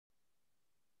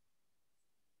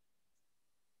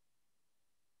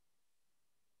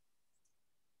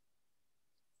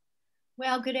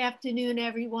Well, good afternoon,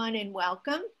 everyone, and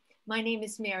welcome. My name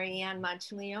is Mary Ann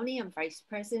Monteleone. I'm Vice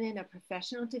President of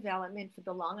Professional Development for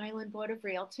the Long Island Board of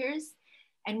Realtors.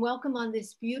 And welcome on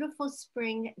this beautiful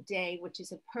spring day, which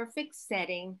is a perfect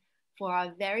setting for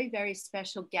our very, very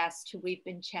special guest who we've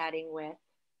been chatting with.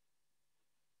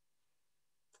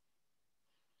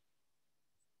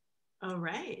 All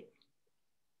right.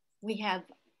 We have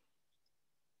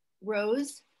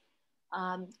Rose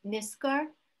Nisker,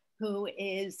 who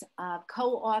is a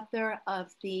co-author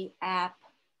of the app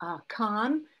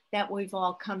Calm that we've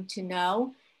all come to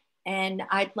know. And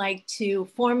I'd like to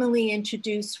formally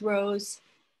introduce Rose.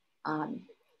 And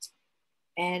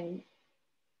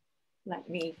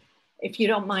if you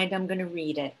don't mind, I'm going to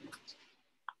read it.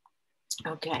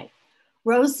 Okay.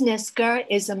 Rose Nisker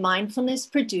is a mindfulness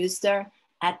producer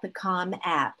at the Calm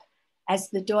app. As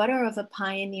the daughter of a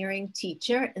pioneering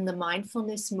teacher in the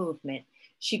mindfulness movement,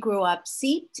 she grew up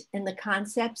steeped in the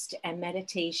concepts and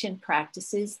meditation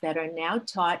practices that are now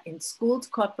taught in schools,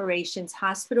 corporations,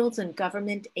 hospitals, and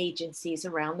government agencies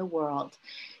around the world.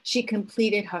 She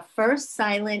completed her first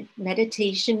silent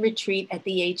meditation retreat at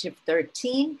the age of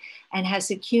 13 and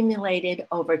has accumulated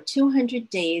over 200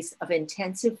 days of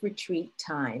intensive retreat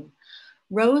time.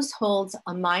 Rose holds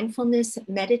a mindfulness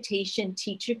meditation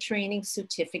teacher training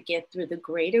certificate through the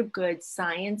Greater Good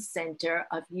Science Center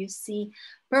of UC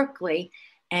Berkeley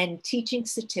and teaching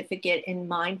certificate in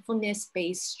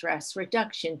mindfulness-based stress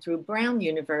reduction through Brown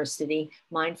University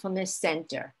Mindfulness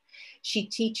Center. She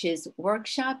teaches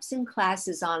workshops and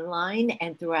classes online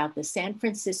and throughout the San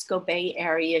Francisco Bay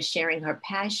Area, sharing her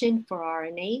passion for our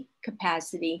innate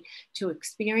capacity to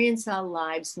experience our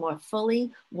lives more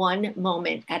fully, one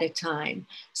moment at a time.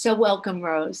 So welcome,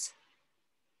 Rose.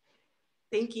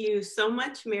 Thank you so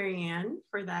much, Mary Ann,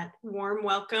 for that warm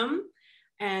welcome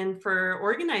and for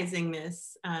organizing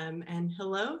this. And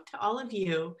hello to all of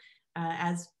you.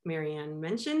 As Mary Ann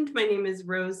mentioned, my name is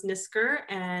Rose Nisker,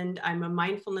 and I'm a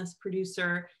mindfulness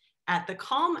producer at the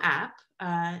Calm app.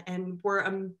 And we're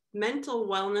a mental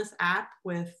wellness app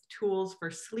with tools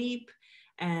for sleep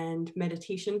and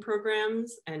meditation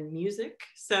programs and music.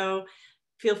 So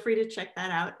feel free to check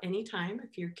that out anytime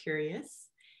if you're curious.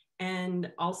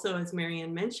 And also, as Mary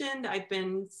Ann mentioned, I've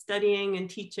been studying and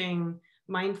teaching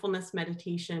mindfulness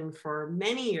meditation for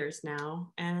many years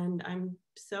now, and I'm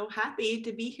so happy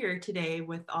to be here today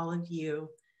with all of you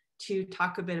to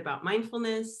talk a bit about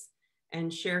mindfulness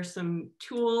and share some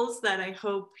tools that I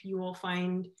hope you will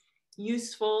find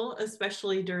useful,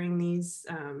 especially during these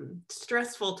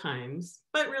stressful times,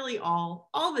 but really all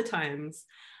the times.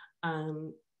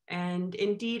 And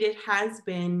indeed, it has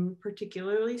been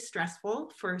particularly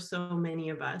stressful for so many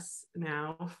of us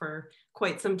now for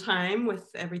quite some time with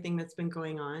everything that's been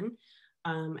going on.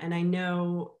 And I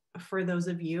know for those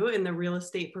of you in the real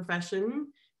estate profession,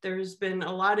 there's been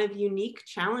a lot of unique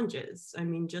challenges. I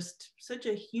mean, just such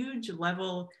a huge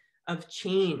level of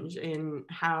change in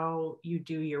how you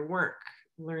do your work,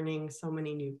 learning so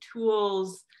many new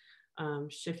tools,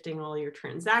 shifting all your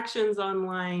transactions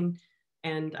online.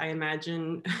 And I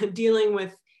imagine dealing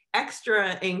with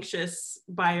extra anxious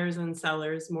buyers and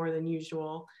sellers more than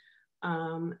usual.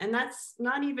 And that's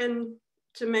not even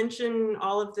to mention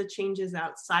all of the changes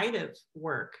outside of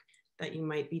work that you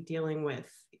might be dealing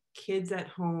with. Kids at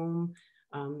home,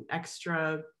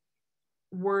 extra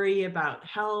worry about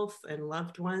health and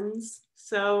loved ones.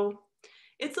 So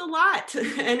it's a lot,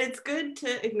 and it's good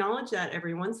to acknowledge that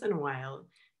every once in a while.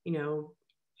 You know,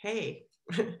 hey,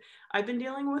 I've been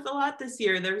dealing with a lot this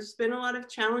year. There's been a lot of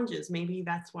challenges. Maybe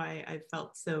that's why I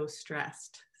felt so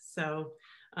stressed. So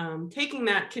taking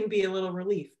that can be a little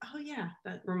relief. Oh yeah,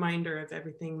 that reminder of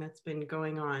everything that's been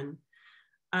going on.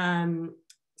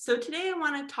 So today I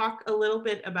want to talk a little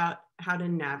bit about how to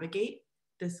navigate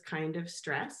this kind of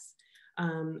stress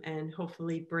and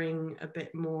hopefully bring a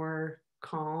bit more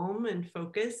calm and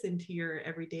focus into your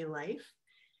everyday life.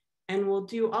 And we'll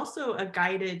do also a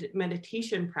guided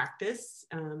meditation practice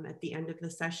at the end of the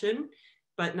session,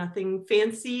 but nothing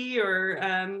fancy or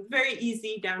very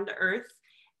easy, down to earth.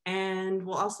 And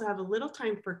we'll also have a little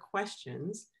time for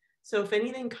questions. So if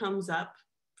anything comes up,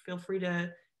 feel free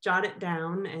to jot it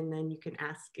down and then you can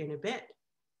ask in a bit.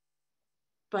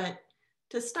 But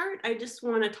to start, I just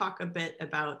want to talk a bit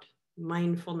about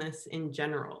mindfulness in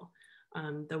general.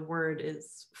 The word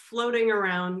is floating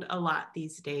around a lot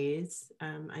these days.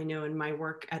 I know in my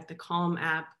work at the Calm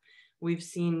app, we've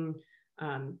seen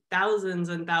thousands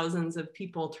and thousands of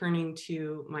people turning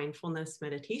to mindfulness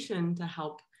meditation to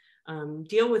help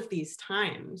deal with these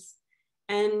times.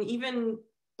 And even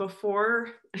before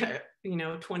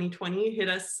 2020 hit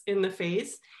us in the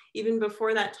face, even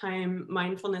before that time,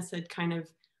 mindfulness had kind of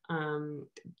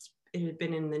it had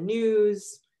been in the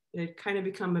news. It had kind of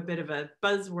become a bit of a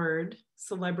buzzword.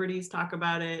 Celebrities talk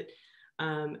about it.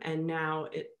 And now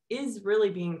it is really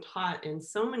being taught in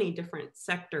so many different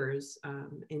sectors,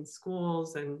 in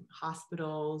schools and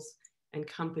hospitals and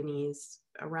companies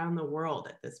around the world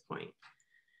at this point.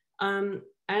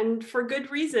 And for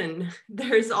good reason.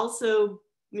 There's also,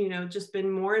 just been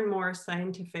more and more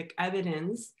scientific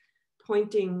evidence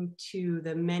pointing to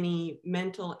the many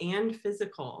mental and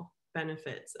physical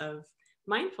benefits of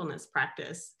mindfulness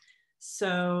practice.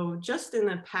 So just in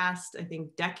the past, I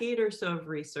think, decade or so of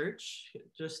research,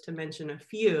 just to mention a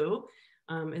few,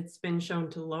 it's been shown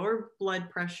to lower blood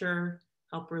pressure,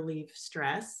 help relieve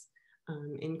stress,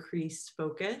 increase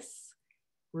focus,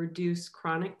 reduce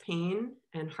chronic pain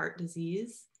and heart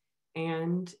disease,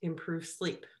 and improve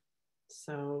sleep.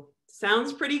 So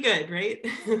sounds pretty good, right?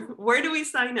 Where do we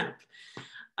sign up?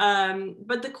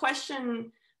 But the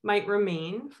question might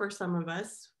remain for some of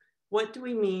us, what do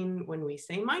we mean when we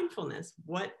say mindfulness?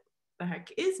 What the heck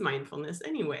is mindfulness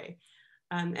anyway?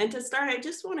 And to start, I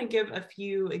just want to give a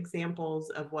few examples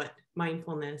of what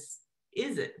mindfulness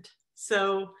isn't.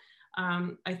 So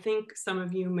I think some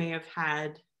of you may have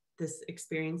had this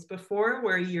experience before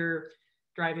where you're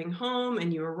driving home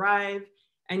and you arrive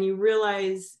and you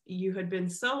realize you had been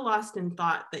so lost in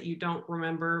thought that you don't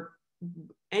remember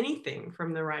anything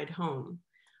from the ride home.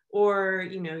 Or,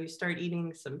 you start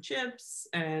eating some chips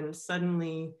and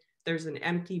suddenly there's an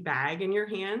empty bag in your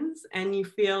hands and you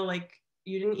feel like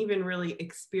you didn't even really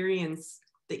experience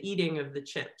the eating of the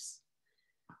chips.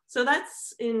 So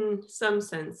that's in some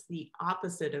sense the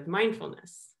opposite of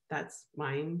mindfulness. That's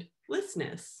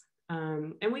mindlessness.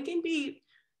 And we can be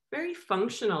very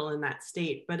functional in that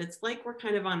state, but it's like we're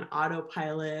kind of on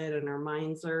autopilot and our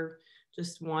minds are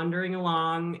just wandering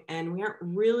along and we aren't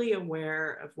really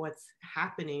aware of what's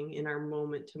happening in our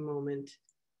moment-to-moment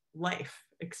life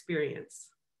experience.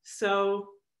 So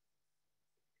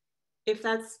if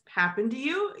that's happened to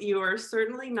you, you are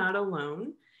certainly not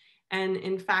alone. And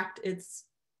in fact, it's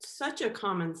such a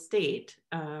common state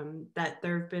that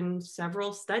there have been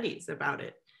several studies about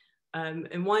it.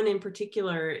 And one in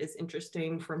particular is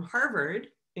interesting from Harvard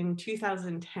in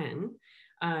 2010.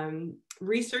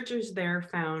 Researchers there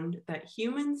found that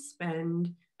humans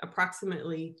spend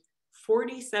approximately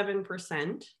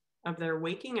 47% of their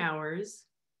waking hours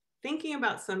thinking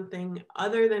about something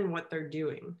other than what they're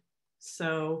doing.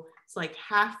 So it's like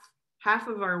half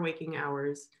of our waking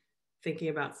hours thinking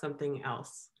about something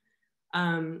else.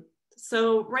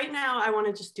 So right now I want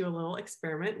to just do a little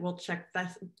experiment. We'll check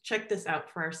this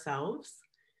out for ourselves.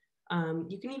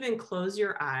 You can even close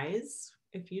your eyes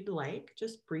if you'd like,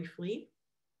 just briefly.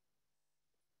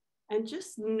 And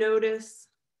just notice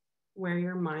where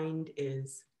your mind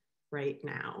is right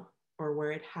now, or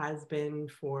where it has been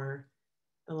for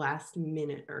the last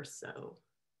minute or so.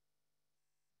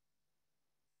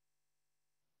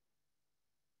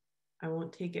 I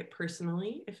won't take it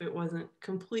personally if it wasn't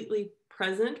completely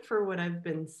present for what I've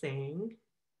been saying.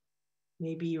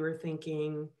 Maybe you were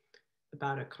thinking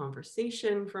about a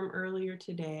conversation from earlier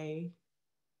today,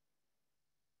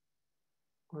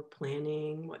 or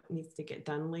planning what needs to get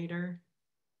done later.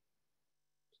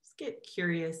 Just get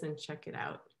curious and check it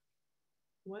out.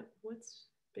 What's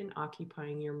been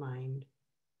occupying your mind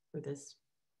for this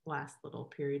last little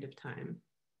period of time?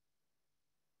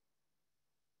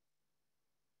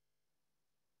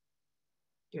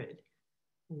 Good.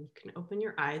 And you can open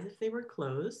your eyes if they were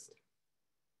closed.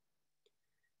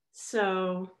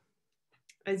 So,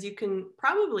 as you can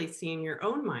probably see in your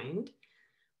own mind,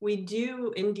 we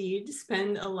do indeed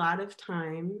spend a lot of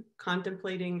time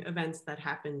contemplating events that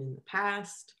happened in the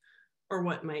past, or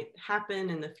what might happen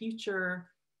in the future,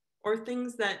 or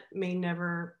things that may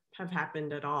never have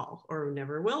happened at all, or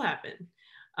never will happen.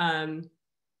 And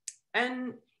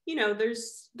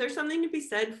there's something to be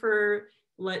said for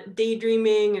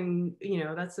daydreaming, and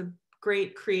that's a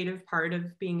great creative part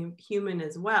of being human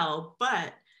as well.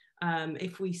 But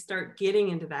if we start getting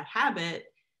into that habit,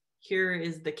 here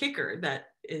is the kicker that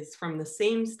is from the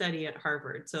same study at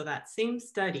Harvard. So that same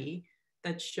study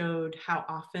that showed how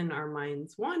often our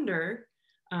minds wander,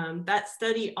 that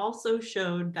study also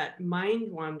showed that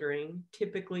mind wandering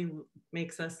typically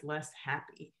makes us less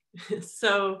happy.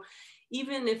 So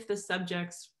even if the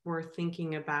subjects were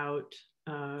thinking about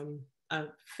a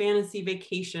fantasy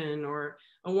vacation or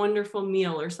a wonderful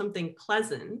meal or something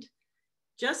pleasant,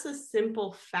 just a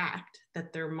simple fact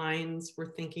that their minds were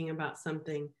thinking about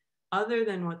something other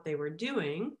than what they were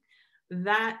doing,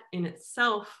 that in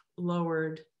itself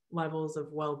lowered levels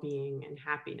of well-being and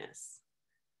happiness.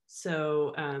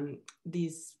 So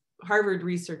these Harvard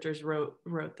researchers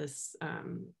wrote this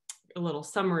a little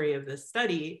summary of this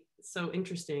study. So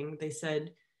interesting. They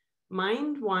said,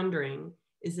 mind wandering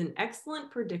is an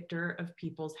excellent predictor of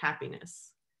people's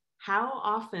happiness. How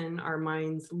often our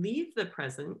minds leave the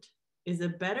present is a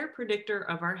better predictor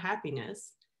of our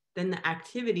happiness than the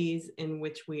activities in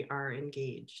which we are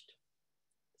engaged.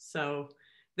 So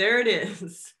there it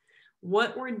is.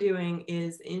 What we're doing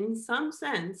is, in some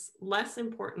sense, less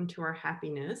important to our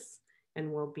happiness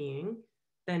and well-being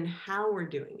than how we're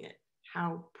doing it,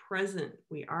 how present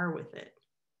we are with it.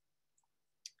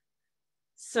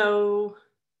 So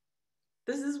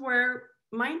this is where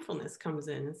mindfulness comes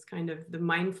in. It's kind of the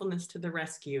mindfulness to the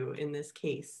rescue in this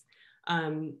case.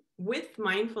 With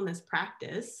mindfulness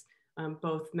practice,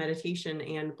 both meditation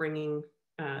and bringing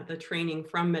the training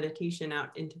from meditation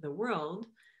out into the world,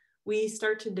 we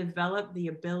start to develop the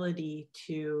ability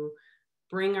to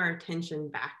bring our attention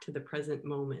back to the present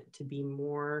moment, to be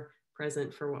more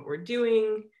present for what we're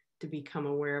doing, to become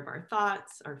aware of our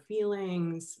thoughts, our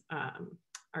feelings,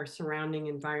 our surrounding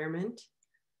environment.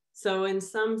 So in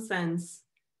some sense,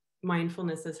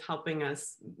 mindfulness is helping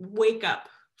us wake up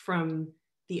from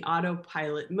the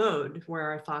autopilot mode where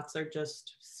our thoughts are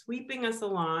just sweeping us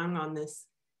along on this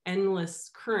endless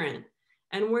current,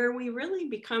 and where we really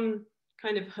become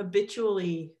kind of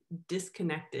habitually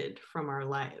disconnected from our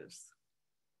lives.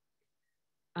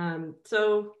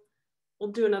 So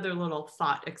we'll do another little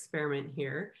thought experiment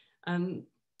here.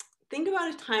 Think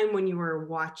about a time when you were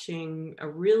watching a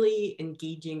really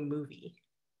engaging movie,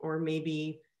 or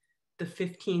maybe the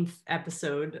 15th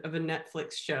episode of a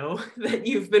Netflix show that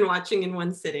you've been watching in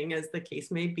one sitting, as the case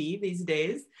may be these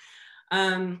days.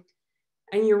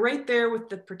 And you're right there with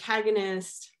the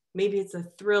protagonist. Maybe it's a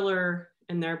thriller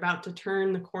and they're about to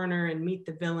turn the corner and meet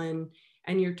the villain,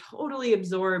 and you're totally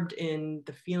absorbed in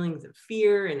the feelings of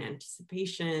fear and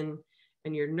anticipation,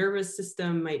 and your nervous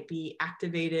system might be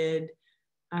activated.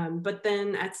 But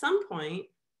then at some point,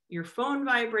 your phone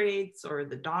vibrates or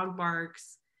the dog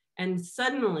barks, and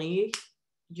suddenly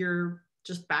you're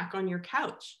just back on your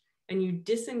couch and you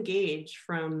disengage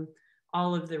from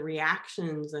all of the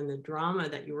reactions and the drama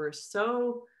that you were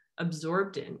so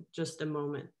absorbed in just a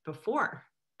moment before.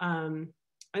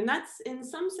 And that's in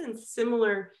some sense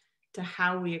similar to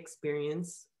how we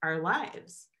experience our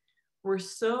lives. We're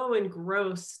so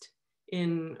engrossed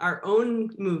in our own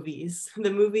movies, the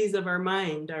movies of our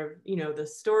mind, our, the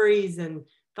stories and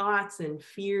thoughts and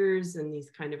fears and these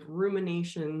kind of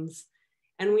ruminations.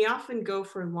 And we often go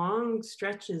for long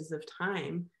stretches of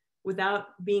time without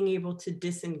being able to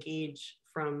disengage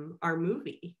from our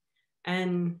movie.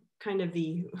 And kind of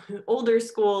the older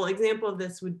school example of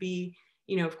this would be,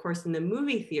 of course, in the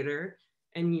movie theater,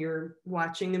 and you're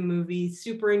watching the movie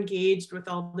super engaged with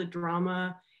all the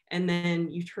drama, and then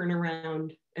you turn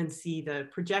around and see the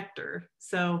projector.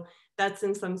 So that's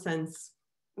in some sense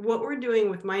what we're doing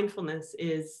with mindfulness,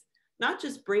 is not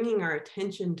just bringing our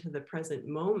attention to the present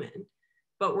moment,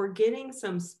 but we're getting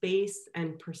some space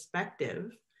and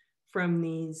perspective from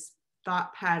these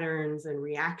thought patterns and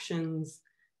reactions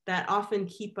that often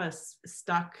keep us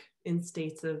stuck in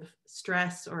states of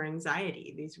stress or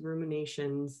anxiety, these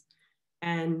ruminations.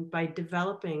 And by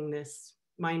developing this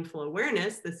mindful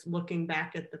awareness, this looking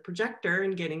back at the projector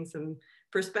and getting some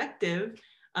perspective,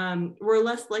 we're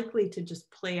less likely to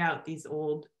just play out these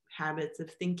old habits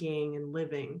of thinking and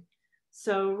living.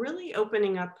 So really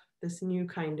opening up this new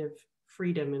kind of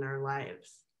freedom in our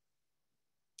lives.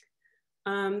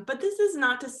 But this is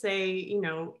not to say,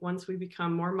 once we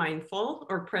become more mindful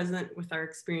or present with our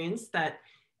experience, that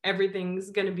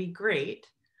everything's going to be great.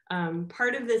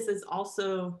 Part of this is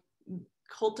also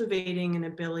cultivating an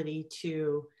ability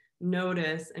to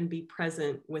notice and be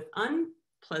present with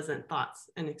unpleasant thoughts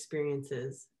and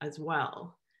experiences as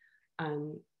well.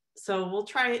 So we'll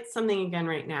try something again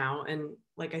right now. And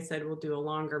like I said, we'll do a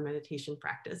longer meditation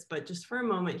practice, but just for a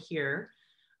moment here,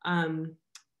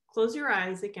 close your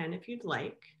eyes again if you'd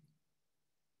like,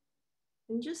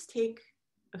 and just take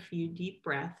a few deep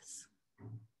breaths,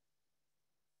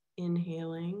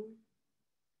 inhaling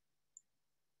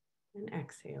and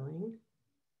exhaling.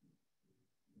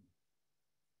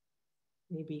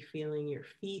 Maybe feeling your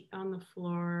feet on the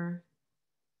floor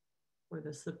or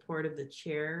the support of the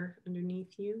chair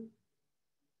underneath you.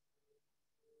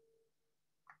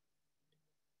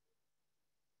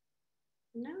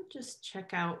 Now just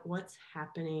check out what's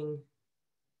happening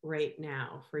right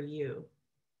now for you.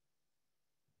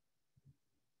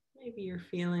 Maybe you're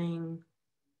feeling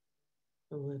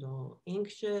a little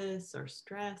anxious or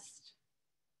stressed.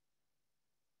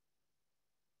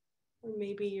 Or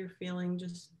maybe you're feeling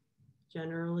just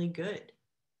generally good.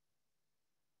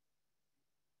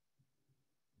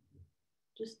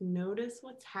 Just notice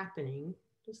what's happening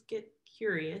just get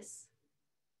curious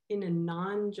in a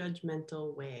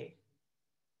non-judgmental way.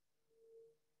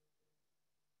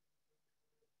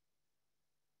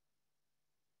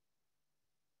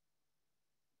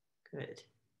 Good.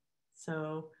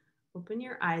 So open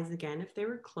your eyes again if they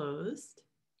were closed.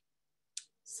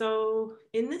 So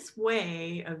in this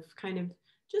way of kind of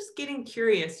just getting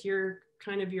curious, you're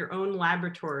kind of your own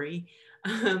laboratory.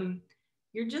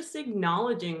 You're just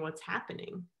acknowledging what's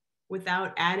happening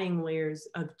without adding layers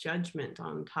of judgment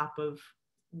on top of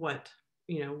what's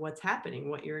happening,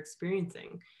 what you're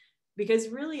experiencing. Because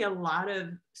really a lot of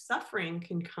suffering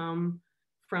can come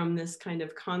from this kind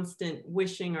of constant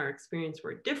wishing our experience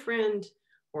were different,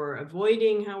 or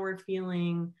avoiding how we're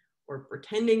feeling, or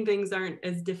pretending things aren't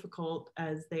as difficult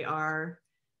as they are.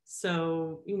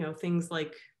 So, things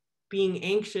like being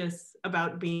anxious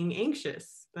about being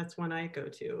anxious. That's one I go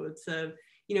to. It's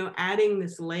adding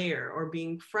this layer, or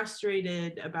being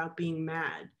frustrated about being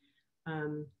mad.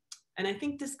 And I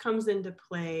think this comes into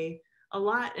play a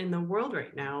lot in the world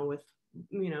right now with,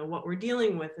 what we're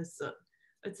dealing with is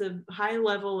it's a high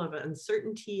level of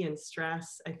uncertainty and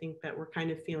stress, I think, that we're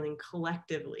kind of feeling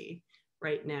collectively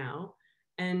right now.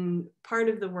 And part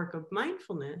of the work of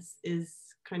mindfulness is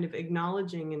kind of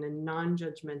acknowledging in a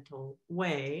non-judgmental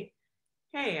way,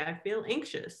 hey, I feel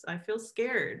anxious, I feel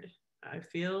scared, I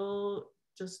feel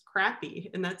just crappy,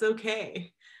 and that's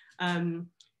okay.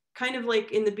 Kind of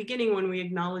like in the beginning when we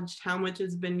acknowledged how much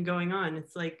has been going on,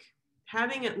 it's like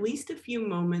having at least a few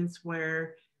moments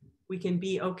where we can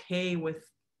be okay with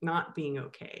not being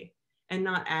okay, and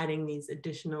not adding these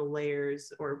additional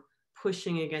layers or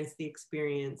pushing against the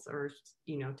experience, or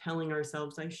telling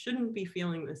ourselves I shouldn't be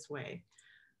feeling this way.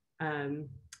 And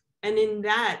in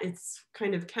that, it's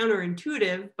kind of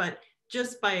counterintuitive, but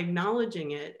just by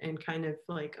acknowledging it and kind of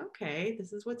like, okay,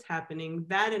 this is what's happening,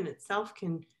 that in itself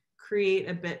can create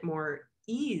a bit more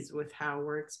ease with how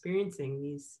we're experiencing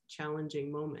these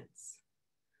challenging moments.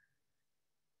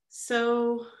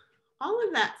 So all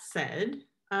of that said,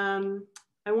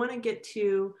 I want to get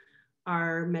to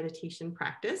our meditation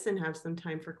practice and have some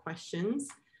time for questions.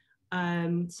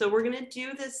 So we're going to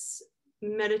do this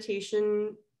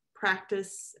meditation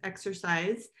practice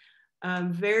exercise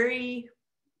very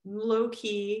low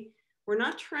key. We're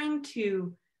not trying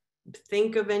to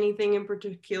think of anything in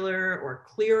particular, or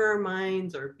clear our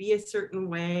minds, or be a certain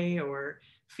way, or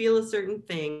feel a certain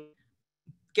thing.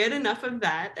 Get enough of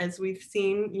that, as we've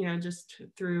seen, just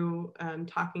through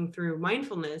talking through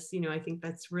mindfulness. I think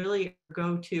that's really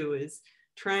go-to, is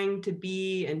trying to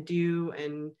be and do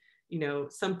and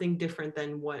something different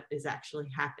than what is actually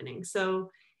happening.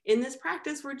 So in this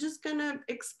practice, we're just going to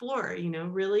explore,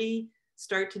 really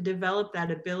start to develop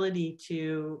that ability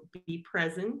to be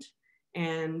present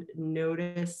and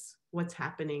notice what's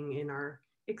happening in our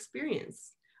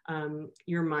experience.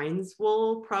 Your minds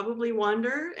will probably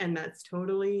wander, and that's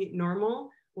totally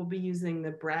normal. We'll be using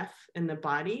the breath and the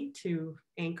body to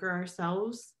anchor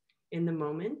ourselves in the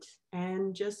moment,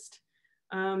 and just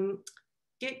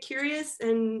get curious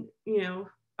and,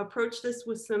 approach this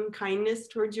with some kindness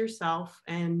towards yourself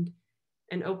and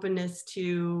an openness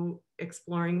to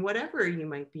exploring whatever you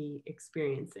might be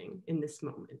experiencing in this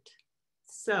moment.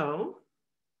 So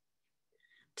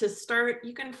to start,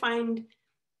 you can find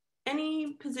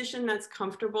any position that's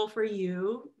comfortable for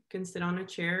you. You can sit on a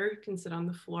chair, you can sit on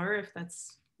the floor if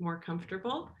that's more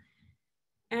comfortable.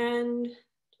 And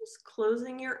just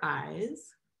closing your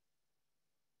eyes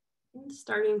and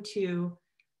starting to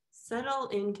settle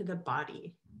into the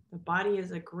body. The body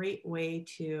is a great way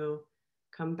to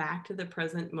come back to the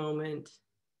present moment,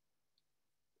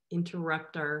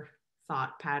 interrupt our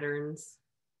thought patterns.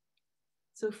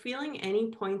 So feeling any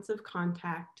points of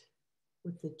contact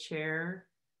with the chair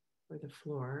or the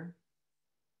floor.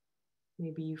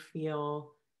 Maybe you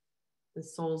feel the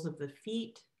soles of the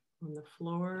feet on the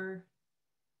floor,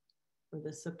 or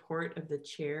the support of the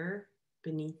chair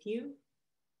beneath you.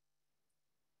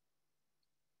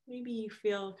 Maybe you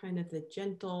feel kind of the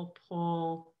gentle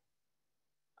pull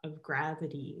of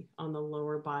gravity on the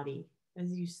lower body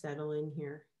as you settle in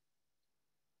here.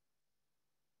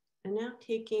 And now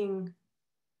taking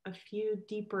a few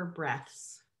deeper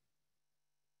breaths,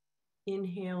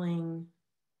 inhaling,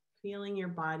 feeling your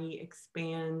body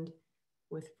expand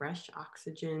with fresh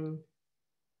oxygen,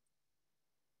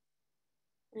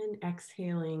 and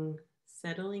exhaling,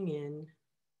 settling in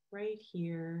right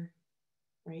here,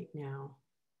 right now.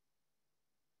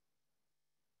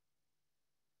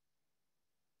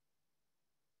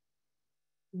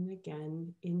 And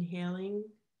again, inhaling,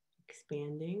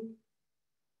 expanding,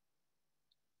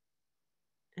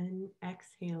 and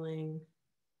exhaling,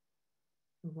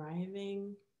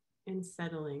 arriving and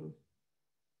settling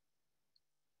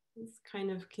This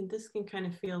can kind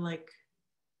of feel like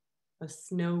a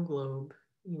snow globe,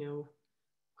 you know.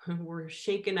 We're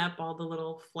shaking up, all the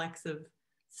little flecks of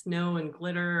snow and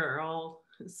glitter are all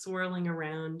swirling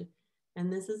around.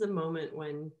 And this is a moment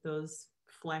when those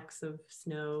flecks of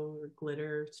snow or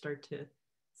glitter start to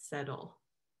settle.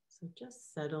 So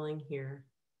just settling here.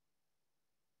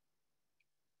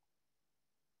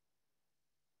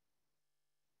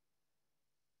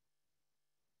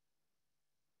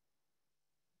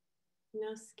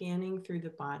 Now scanning through the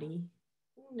body,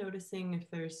 noticing if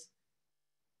there's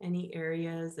any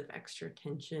areas of extra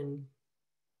tension,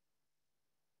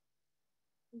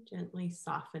 gently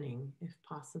softening if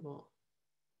possible.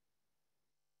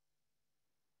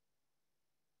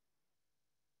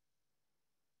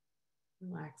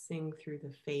 Relaxing through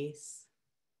the face,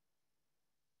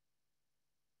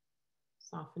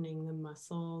 softening the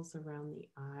muscles around the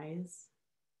eyes,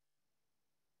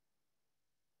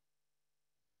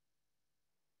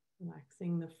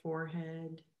 relaxing the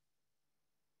forehead,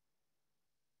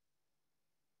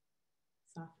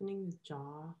 softening the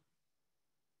jaw,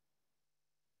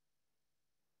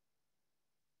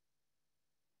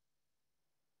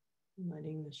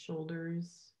 letting the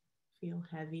shoulders feel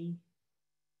heavy,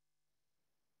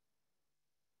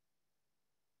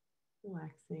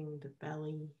 relaxing the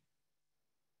belly,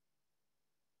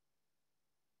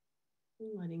 and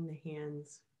letting the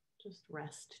hands just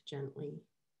rest gently.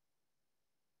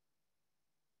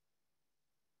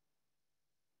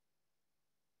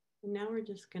 And now we're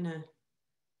just gonna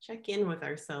check in with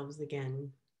ourselves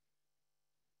again,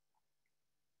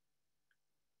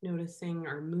 noticing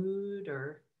our mood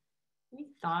or any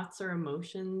thoughts or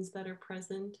emotions that are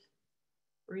present,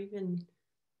 or even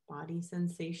body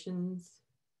sensations.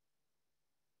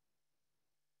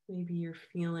 Maybe you're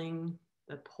feeling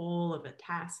the pull of a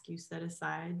task you set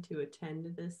aside to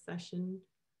attend this session,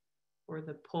 or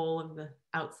the pull of the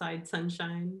outside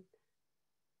sunshine.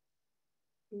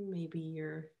 Maybe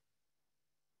you're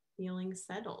feeling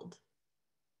settled.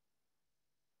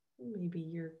 Maybe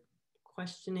you're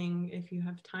questioning if you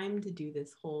have time to do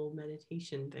this whole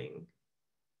meditation thing.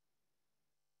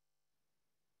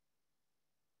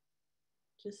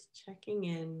 Just checking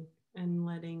in and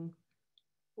letting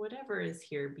whatever is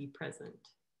here be present.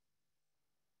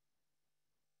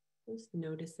 Just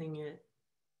noticing it,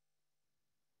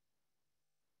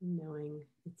 knowing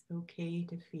it's okay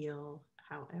to feel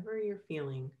however you're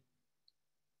feeling.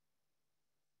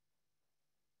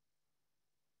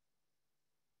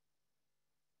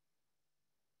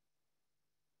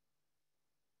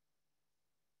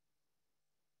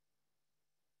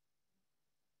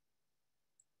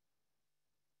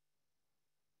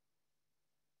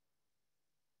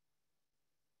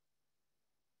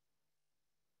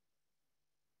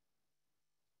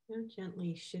 Now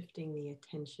gently shifting the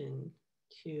attention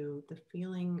to the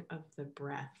feeling of the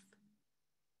breath.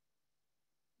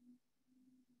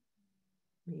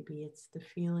 Maybe it's the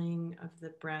feeling of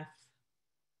the breath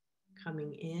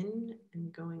coming in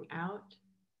and going out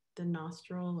the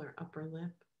nostril or upper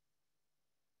lip,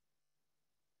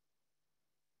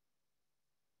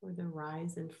 or the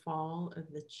rise and fall of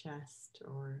the chest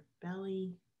or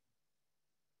belly,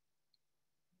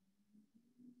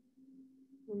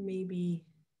 or maybe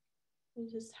you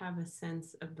just have a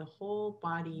sense of the whole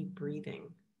body breathing.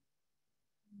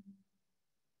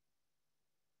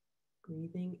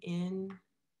 Breathing in,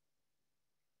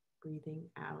 breathing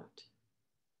out.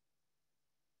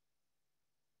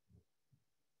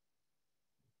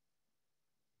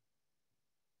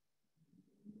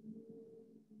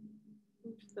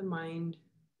 If the mind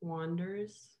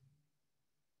wanders,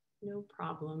 no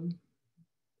problem.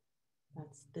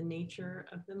 That's the nature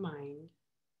of the mind.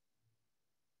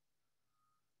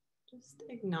 Just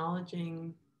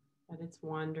acknowledging that it's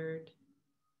wandered,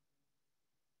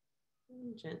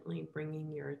 and gently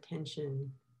bringing your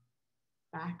attention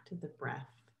back to the breath.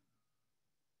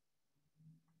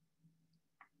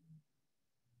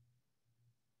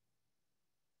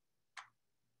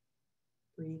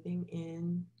 Breathing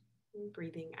in and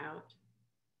breathing out.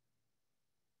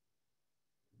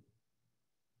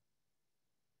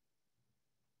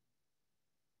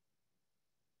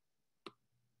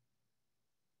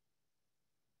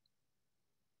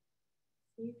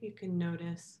 See if you can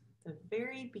notice the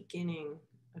very beginning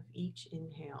of each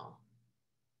inhale,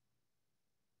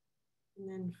 and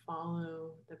then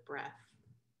follow the breath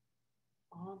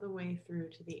all the way through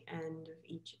to the end of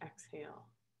each exhale.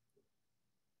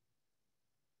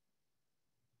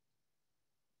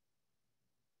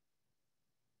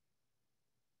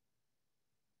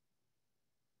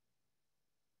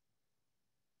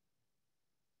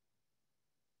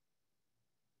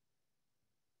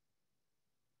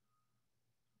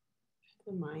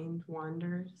 the mind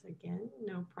wanders again,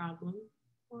 no problem.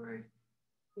 Or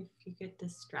if you get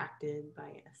distracted by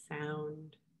a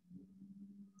sound,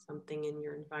 something in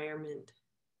your environment,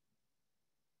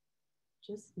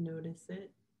 just notice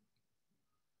it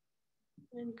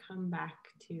and come back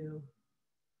to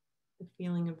the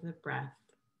feeling of the breath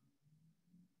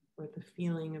or the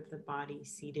feeling of the body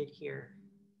seated here.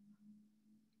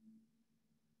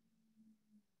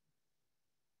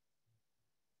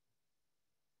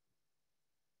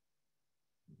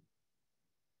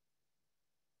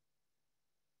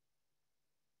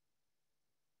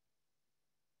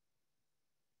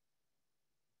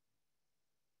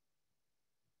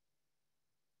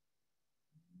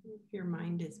 If your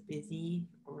mind is busy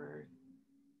or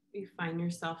you find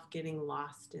yourself getting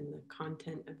lost in the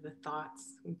content of the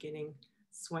thoughts and getting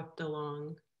swept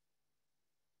along,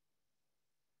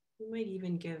 you might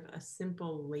even give a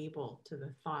simple label to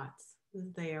the thoughts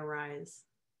as they arise.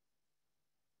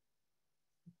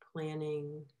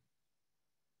 Planning,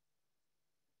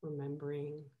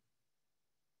 remembering,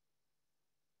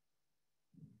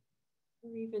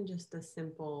 or even just a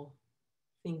simple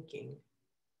thinking.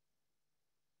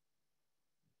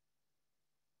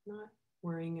 Not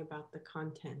worrying about the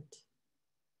content,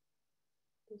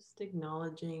 just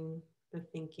acknowledging the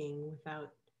thinking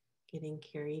without getting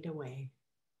carried away.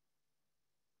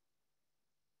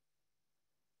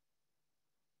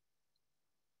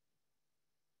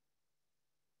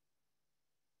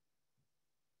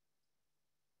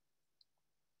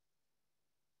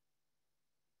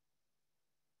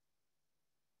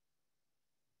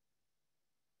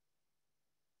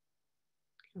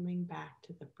 Coming back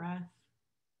to the breath,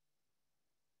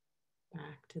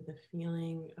 back to the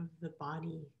feeling of the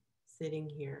body sitting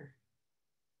here.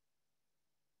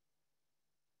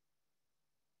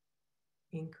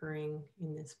 Anchoring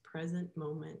in this present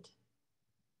moment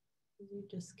as you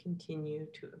just continue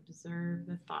to observe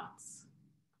the thoughts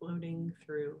floating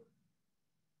through.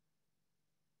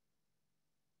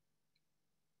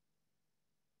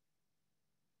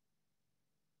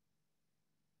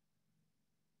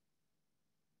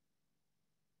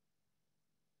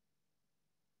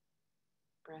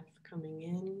 Breath coming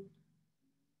in,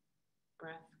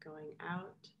 breath going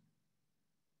out.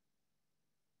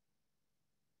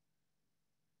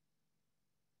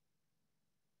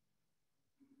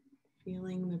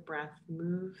 Feeling the breath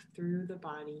move through the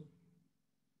body.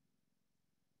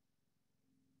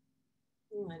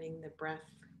 Letting the breath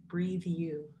breathe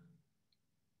you.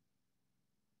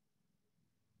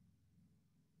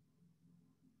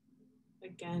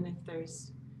 Again, if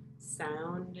there's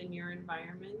sound in your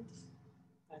environment,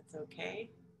 that's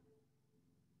okay.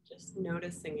 Just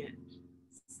noticing it,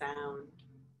 sound.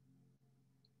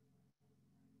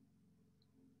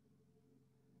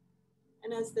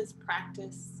 And as this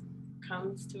practice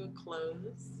comes to a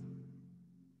close,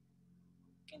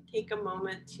 you can take a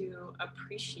moment to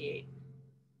appreciate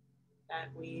that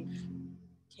we've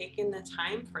taken the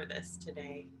time for this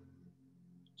today.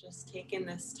 Just taken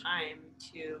this time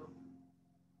to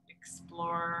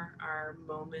explore our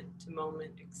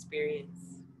moment-to-moment experience.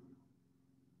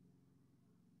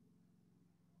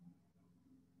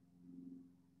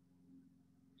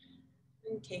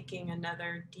 And taking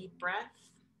another deep breath.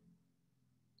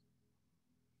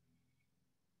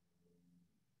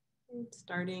 And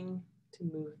starting to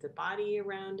move the body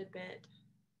around a bit.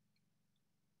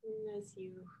 And as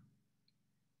you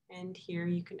end here,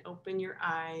 you can open your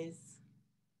eyes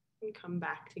and come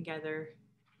back together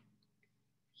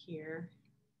here.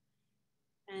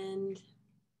 And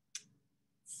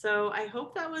so I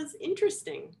hope that was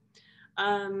interesting.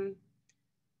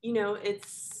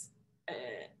 It's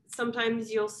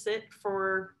sometimes you'll sit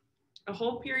for a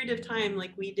whole period of time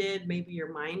like we did. Maybe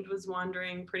your mind was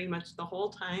wandering pretty much the whole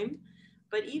time.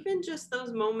 But even just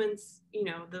those moments,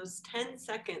 those 10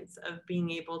 seconds of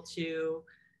being able to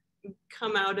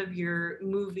come out of your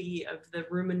movie of the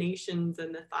ruminations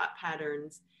and the thought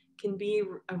patterns can be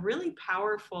a really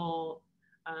powerful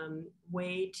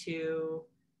way to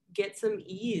get some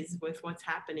ease with what's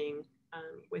happening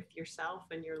with yourself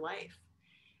and your life.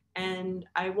 And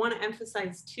I want to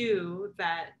emphasize too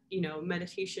that,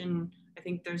 meditation, I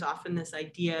think there's often this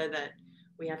idea that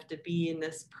we have to be in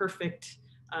this perfect,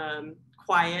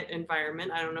 quiet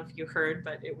environment. I don't know if you heard,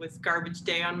 but it was garbage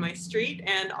day on my street,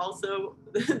 and also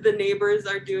the neighbors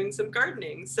are doing some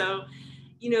gardening. So,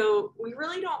 we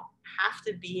really don't have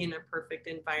to be in a perfect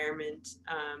environment.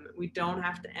 We don't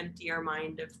have to empty our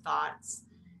mind of thoughts.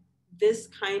 This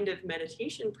kind of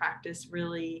meditation practice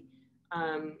really,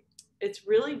 it's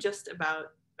really just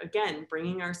about, again,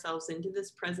 bringing ourselves into this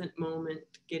present moment,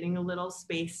 getting a little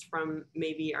space from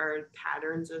maybe our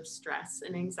patterns of stress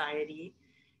and anxiety,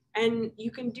 And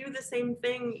you can do the same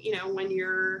thing, you know, when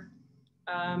you're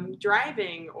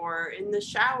driving or in the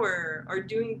shower or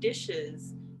doing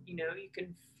dishes. You know, you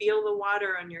can feel the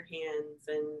water on your hands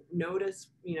and notice,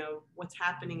 you know, what's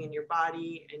happening in your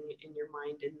body and in your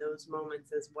mind in those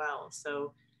moments as well.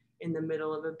 So in the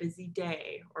middle of a busy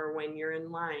day or when you're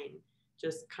in line,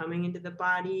 just coming into the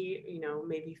body, you know,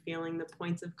 maybe feeling the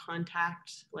points of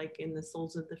contact like in the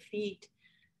soles of the feet,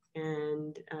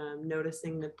 and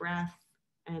noticing the breath.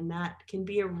 And that can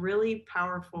be a really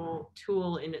powerful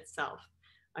tool in itself.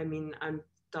 I mean, I'm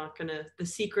not gonna, the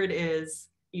secret is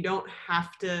you don't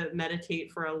have to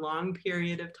meditate for a long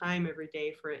period of time every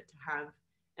day for it to have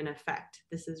an effect.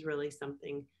 This is really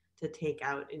something to take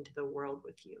out into the world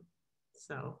with you.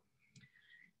 So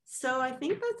I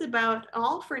think that's about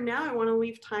all for now. I want to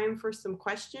leave time for some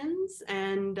questions.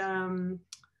 And I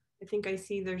think I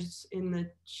see there's in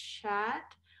the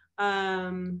chat.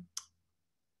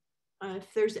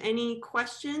 If there's any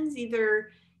questions,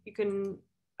 either you can,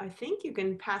 I think you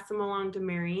can pass them along to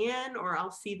Marianne, or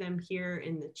I'll see them here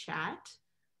in the chat.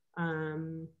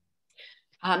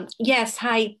 Yes,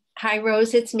 hi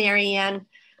Rose, it's Marianne.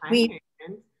 Hi, Marianne.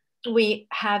 We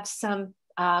have some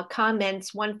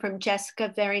comments, one from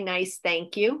Jessica, very nice,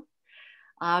 thank you.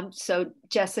 So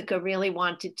Jessica really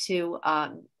wanted to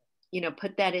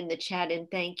put that in the chat, and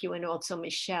thank you. And also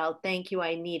Michelle, thank you,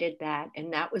 I needed that.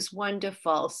 And that was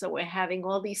wonderful. So we're having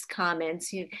all these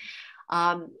comments.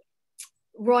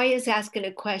 Roy is asking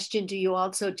a question, do you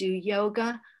also do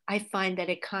yoga? I find that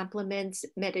it complements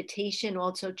meditation.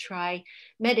 Also try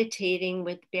meditating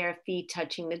with bare feet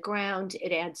touching the ground.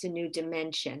 It adds a new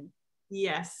dimension.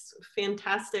 Yes,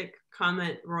 fantastic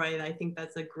comment, Roy. I think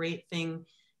that's a great thing.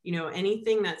 You know,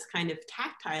 anything that's kind of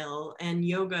tactile, and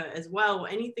yoga as well,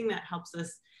 anything that helps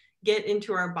us get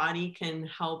into our body can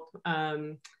help,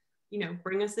 you know,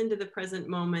 bring us into the present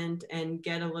moment and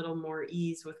get a little more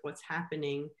ease with what's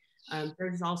happening.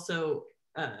 There's also,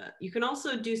 you can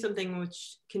also do something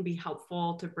which can be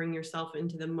helpful to bring yourself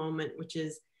into the moment, which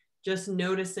is just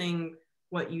noticing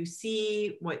what you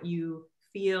see, what you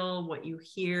feel, what you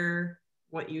hear,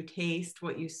 what you taste,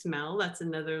 what you smell. That's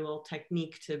another little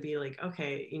technique to be like,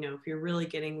 okay, you know, if you're really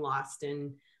getting lost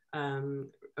in a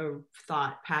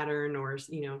thought pattern or,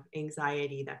 you know,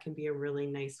 anxiety, that can be a really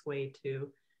nice way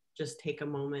to just take a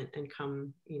moment and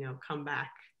come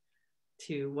back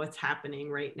to what's happening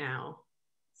right now.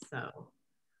 So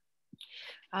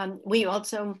we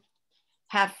also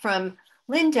have from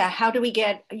Linda, how do we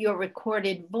get your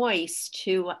recorded voice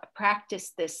to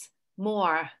practice this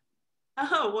more?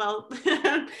 Oh, well,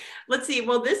 let's see.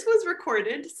 Well, this was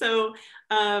recorded, so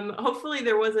hopefully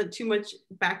there wasn't too much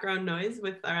background noise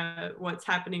with what's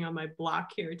happening on my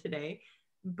block here today.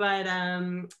 But,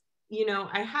 you know,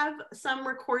 I have some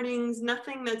recordings,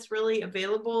 nothing that's really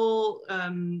available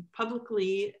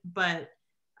publicly, but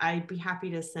I'd be happy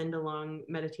to send along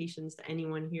meditations to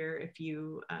anyone here. If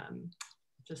you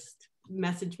just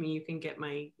message me, you can get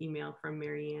my email from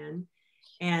Marianne.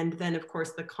 And then, of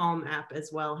course, the Calm app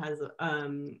as well has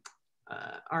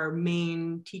our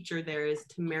main teacher there is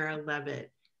Tamara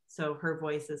Levitt. So her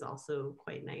voice is also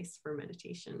quite nice for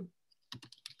meditation.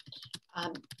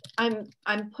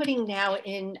 I'm putting now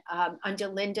in under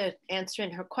Linda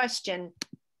answering her question.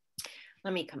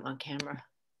 Let me come on camera.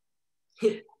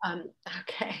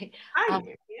 Okay.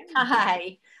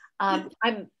 Hi.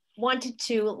 I wanted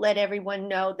to let everyone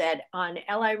know that on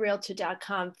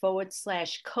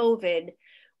lirealtor.com/COVID,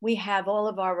 we have all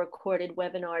of our recorded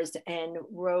webinars, and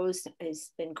Rose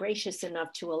has been gracious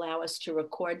enough to allow us to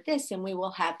record this, and we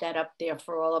will have that up there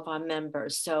for all of our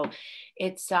members. So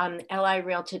it's on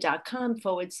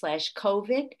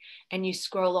lirealtor.com/COVID, and you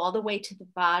scroll all the way to the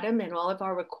bottom, and all of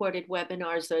our recorded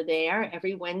webinars are there.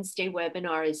 Every Wednesday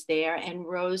webinar is there, and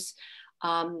Rose,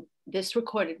 this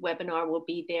recorded webinar will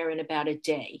be there in about a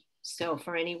day. So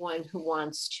for anyone who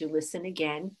wants to listen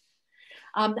again.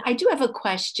 I do have a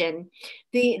question.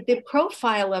 The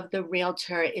profile of the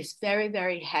realtor is very,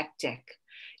 very hectic.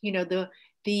 You know, the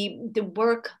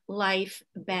work-life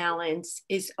balance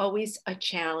is always a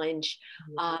challenge.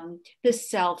 The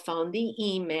cell phone, the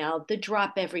email, the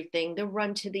drop everything, the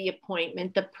run to the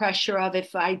appointment, the pressure of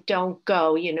if I don't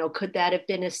go, you know, could that have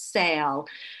been a sale?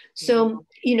 So,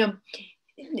 you know,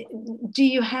 do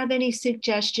you have any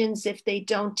suggestions if they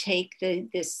don't take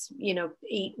this, you know,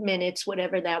 8 minutes,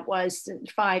 whatever that was,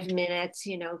 5 minutes,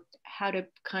 you know, how to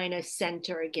kind of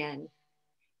center again?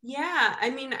 Yeah,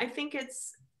 I mean, I think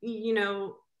it's, you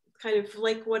know, kind of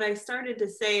like what I started to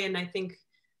say, and I think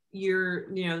you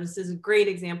know, this is a great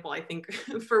example, I think,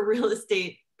 for real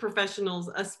estate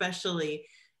professionals, especially,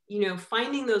 you know,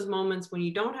 finding those moments when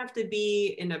you don't have to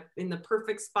be in the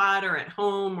perfect spot or at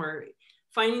home, or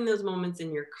finding those moments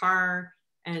in your car,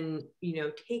 and, you know,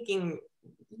 taking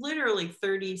literally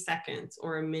 30 seconds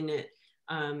or a minute,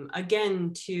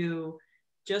 again, to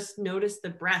just notice the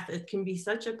breath. It can be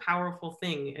such a powerful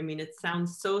thing. I mean, it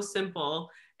sounds so simple,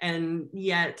 and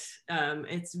yet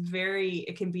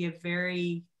it can be a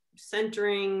very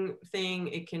centering thing.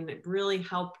 It can really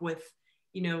help with,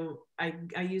 you know, I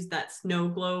use that snow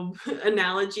globe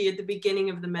analogy at the beginning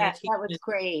of the meditation. Yeah, that was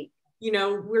great. You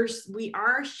know, we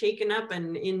are shaken up,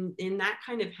 and in that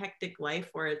kind of hectic life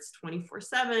where it's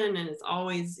 24/7 and it's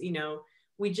always, you know,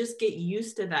 we just get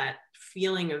used to that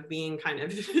feeling of being kind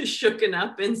of shooken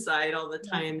up inside all the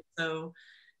time.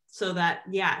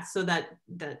 Yeah. So that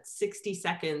 60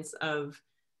 seconds of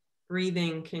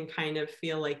breathing can kind of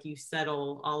feel like you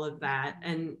settle all of that.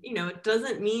 And, you know, it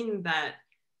doesn't mean that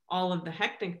all of the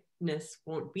hecticness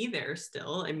won't be there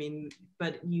still. I mean,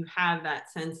 but you have that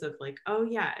sense of like, oh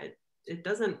yeah, it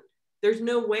doesn't, there's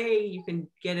no way you can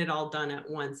get it all done at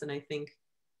once. And I think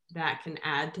that can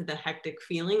add to the hectic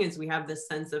feeling, as we have this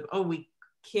sense of, oh, we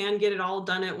can get it all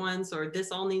done at once, or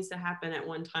this all needs to happen at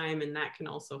one time. And that can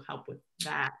also help with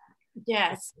that.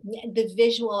 Yes, the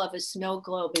visual of a snow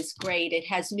globe is great. It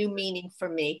has new meaning for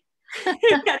me.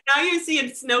 Yeah, now you see a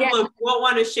snow globe, you won't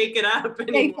want to shake it up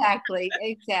anymore.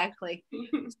 Exactly.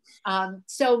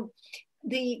 So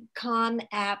the Calm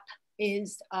app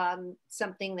is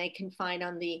something they can find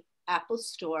on the Apple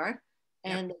Store,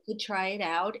 and they could try it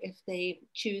out if they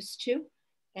choose to.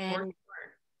 And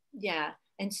yeah,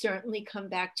 and certainly come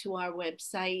back to our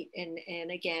website,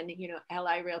 and again, you know,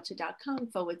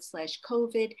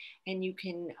 lirealtor.com/COVID, and you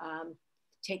can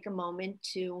take a moment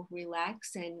to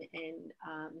relax and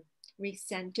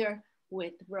recenter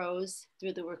with Rose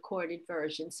through the recorded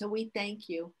version. So we thank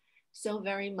you so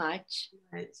very much.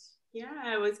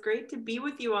 Yeah, it was great to be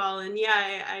with you all. And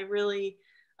yeah, I really,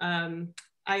 I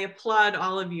applaud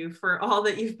all of you for all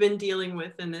that you've been dealing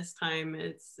with in this time.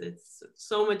 It's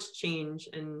so much change,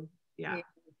 and yeah.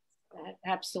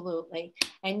 Absolutely.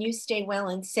 And you stay well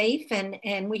and safe,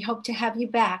 and we hope to have you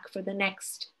back for the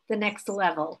next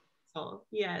level. Oh,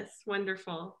 yes,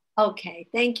 wonderful. Okay,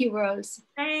 thank you, Rose.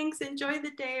 Thanks. Enjoy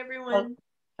the day, everyone.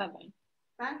 Bye-bye.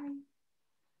 Bye.